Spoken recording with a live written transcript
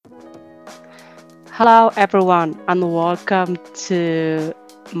Hello, everyone, and welcome to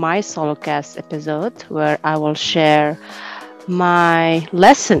my solocast episode where I will share my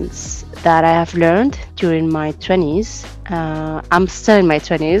lessons that I have learned during my 20s. I'm still in my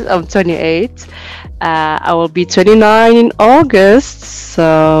 20s, I'm 28. I will be 29 in August,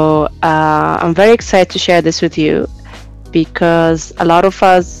 so I'm very excited to share this with you because a lot of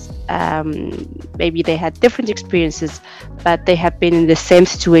us maybe they had different experiences, but they have been in the same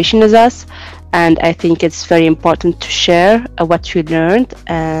situation as us. And I think it's very important to share what we learned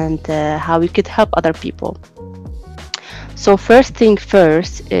and how we could help other people. So, first thing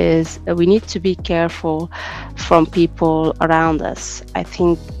first is we need to be careful from people around us. I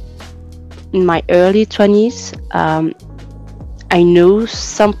think in my early 20s, I knew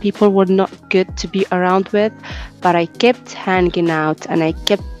some people were not good to be around with, but I kept hanging out and I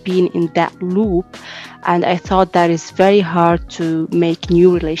kept being in that loop. And I thought that it's very hard to make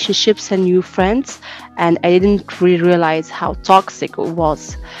new relationships and new friends. And I didn't really realize how toxic it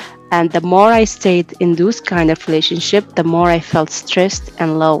was. And the more I stayed in those kind of relationship, the more I felt stressed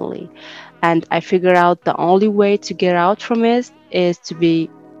and lonely. And I figured out the only way to get out from it is to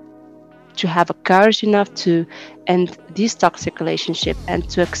have a courage enough to end this toxic relationship and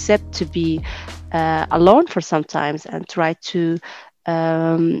to accept to be alone for sometimes and try to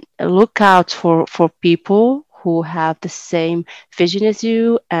look out for people who have the same vision as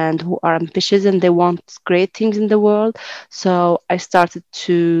you and who are ambitious and they want great things in the world. So I started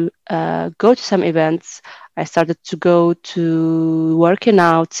to go to some events. I started to go to working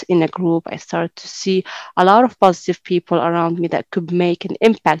out in a group. I started to see a lot of positive people around me that could make an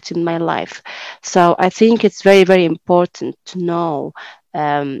impact in my life. So I think it's very, very important to know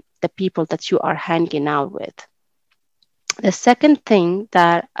the people that you are hanging out with. The second thing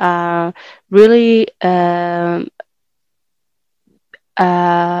that really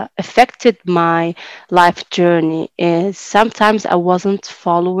affected my life journey is sometimes I wasn't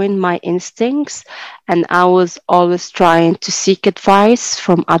following my instincts and I was always trying to seek advice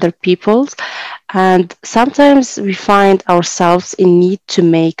from other people. And sometimes we find ourselves in need to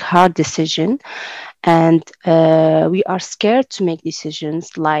make hard decisions and we are scared to make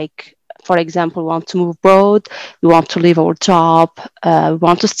decisions like for example want to move abroad, we want to leave our job, we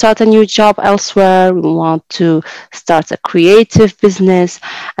want to start a new job elsewhere, we want to start a creative business,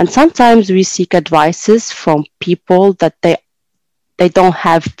 and sometimes we seek advices from people that they don't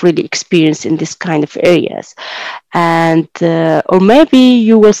have really experience in this kind of areas. And or maybe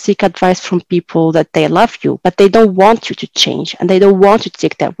you will seek advice from people that they love you but they don't want you to change and they don't want you to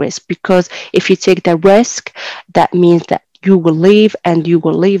take that risk, because if you take that risk that means that you will leave and you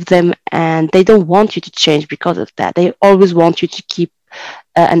will leave them and they don't want you to change. Because of that, they always want you to keep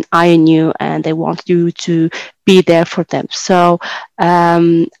an eye on you and they want you to be there for them. So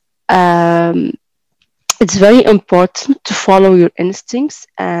um, um, it's very important to follow your instincts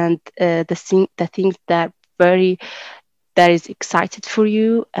and the things that very that is excited for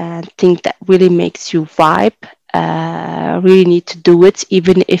you and think that really makes you vibe. Really need to do it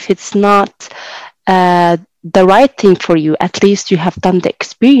even if it's not the right thing for you. At least you have done the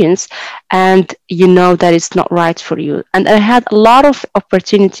experience and you know that it's not right for you. And I had a lot of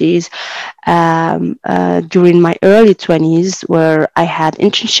opportunities during my early 20s where I had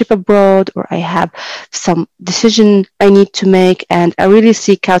internship abroad or I have some decision I need to make, and I really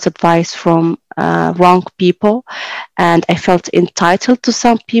seek out advice from wrong people, and I felt entitled to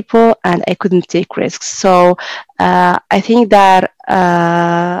some people and I couldn't take risks. So I think that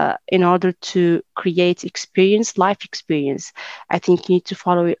in order to create experience, life experience, I think you need to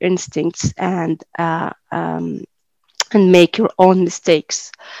follow your instincts and make your own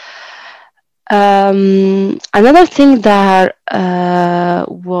mistakes. Another thing that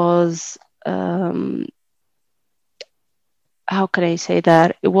was how can I say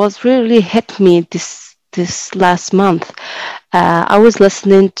that it was really hit me this last month. I was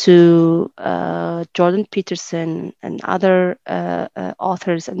listening to Jordan Peterson and other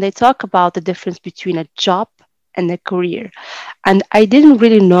authors, and they talk about the difference between a job and a career. And I didn't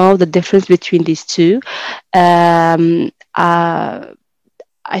really know the difference between these two.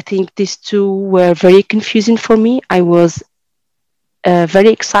 I think these two were very confusing for me. I was very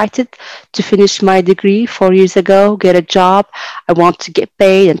excited to finish my degree 4 years ago, get a job. I want to get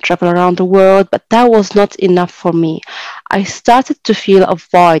paid and travel around the world, but that was not enough for me. I started to feel a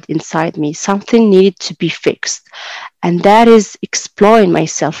void inside me. Something needed to be fixed. And that is exploring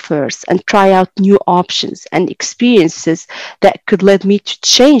myself first and try out new options and experiences that could lead me to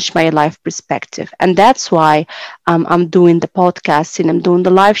change my life perspective. And that's why I'm doing the podcast and I'm doing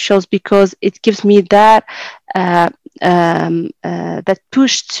the live shows, because it gives me that that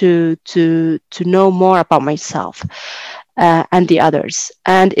push to know more about myself and the others,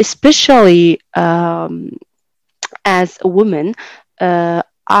 and especially as a woman,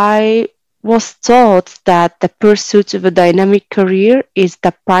 I was taught that the pursuit of a dynamic career is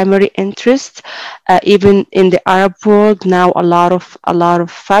the primary interest. Even in the Arab world now, a lot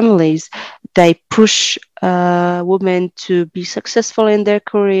of families, they push women to be successful in their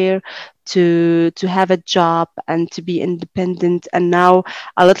career, to have a job and to be independent. And now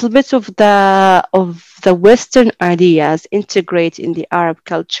a little bit of the Western ideas integrate in the Arab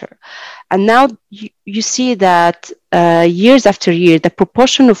culture. And now you see that years after year, the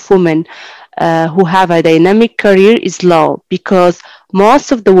proportion of women who have a dynamic career is low, because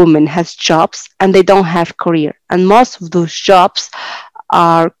most of the women has jobs and they don't have career, and most of those jobs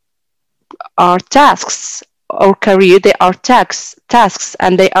are tasks or career. They are tasks,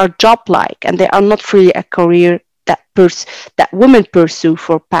 and they are job like, and they are not really a career that women pursue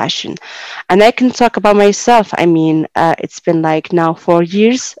for passion. And I can talk about myself. I mean, it's been like now 4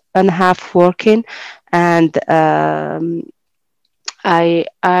 years and a half working, and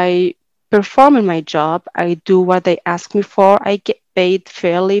I perform in my job. I do what they ask me for. I get paid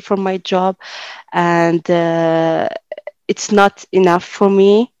fairly for my job, and it's not enough for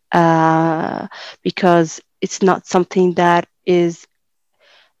me, because it's not something that is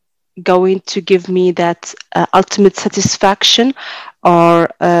going to give me that ultimate satisfaction, or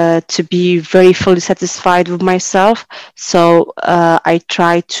to be very fully satisfied with myself. So I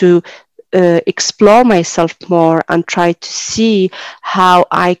try to explore myself more and try to see how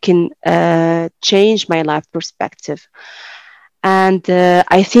I can change my life perspective. And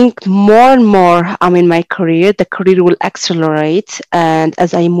I think more and more I'm in my career, the career will accelerate. And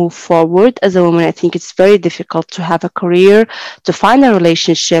as I move forward as a woman, I think it's very difficult to have a career, to find a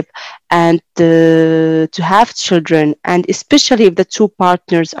relationship, and to have children. And especially if the two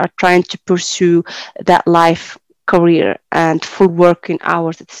partners are trying to pursue that life career and full working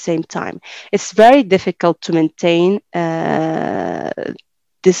hours at the same time. It's very difficult to maintain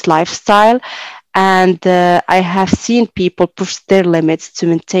this lifestyle. And I have seen people push their limits to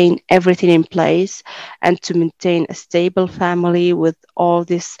maintain everything in place and to maintain a stable family with all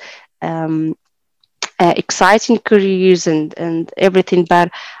this um, exciting careers and everything.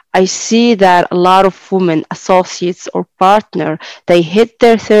 But I see that a lot of women, associates or partner, they hit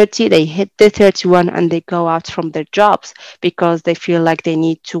their 30, they hit their 31, and they go out from their jobs because they feel like they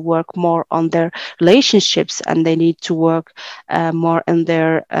need to work more on their relationships, and they need to work more in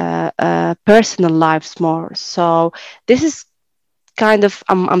their personal lives more. So this is kind of,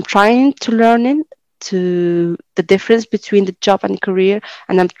 I'm trying to learn it, to the difference between the job and career,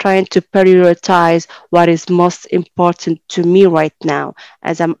 and I'm trying to prioritize what is most important to me right now.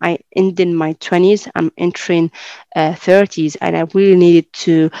 As I ending my 20s, I'm entering 30s, and I really needed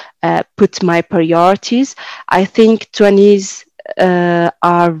to put my priorities. I think 20s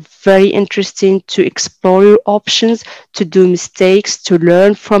are very interesting to explore your options, to do mistakes, to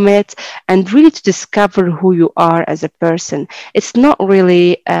learn from it, and really to discover who you are as a person. It's not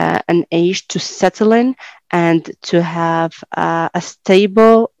really an age to settle in and to have a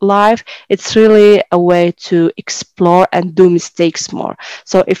stable life. It's really a way to explore and do mistakes more.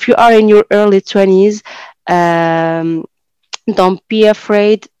 So if you are in your early 20s, um, don't be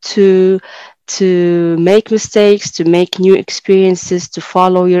afraid to make mistakes, to make new experiences, to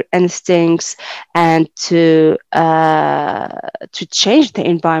follow your instincts, and to change the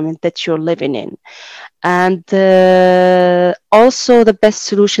environment that you're living in. And also, the best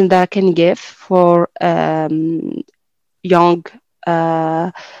solution that I can give for young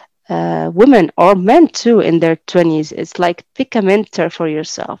uh, women or men too in their 20s, it's like pick a mentor for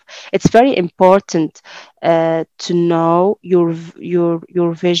yourself. It's very important to know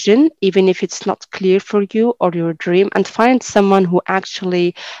your vision, even if it's not clear for you, or your dream, and find someone who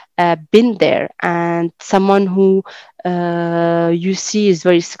actually been there, and someone who you see is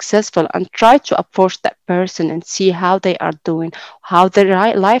very successful, and try to approach that person and see how they are doing, how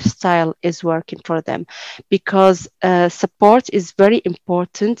their lifestyle is working for them, because support is very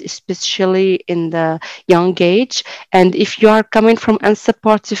important, especially in the young age. And if you are coming from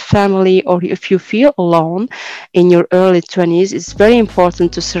unsupportive family, or if you feel alone in your early 20s, it's very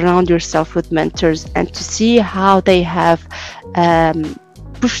important to surround yourself with mentors and to see how they have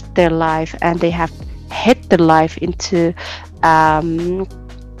pushed their life, and they have hit their life um,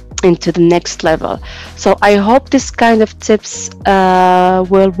 into the next level. So I hope this kind of tips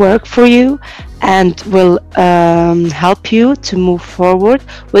will work for you. and will help you to move forward,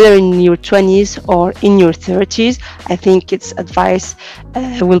 whether in your 20s or in your 30s. I think its advice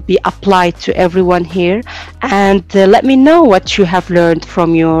will be applied to everyone here. And let me know what you have learned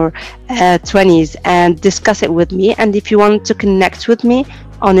from your 20s and discuss it with me. And if you want to connect with me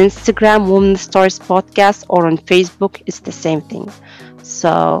on Instagram, Woman Stories Podcast, or on Facebook, it's the same thing.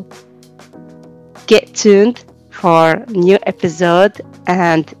 So get tuned for new episode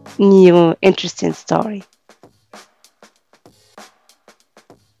and new interesting story.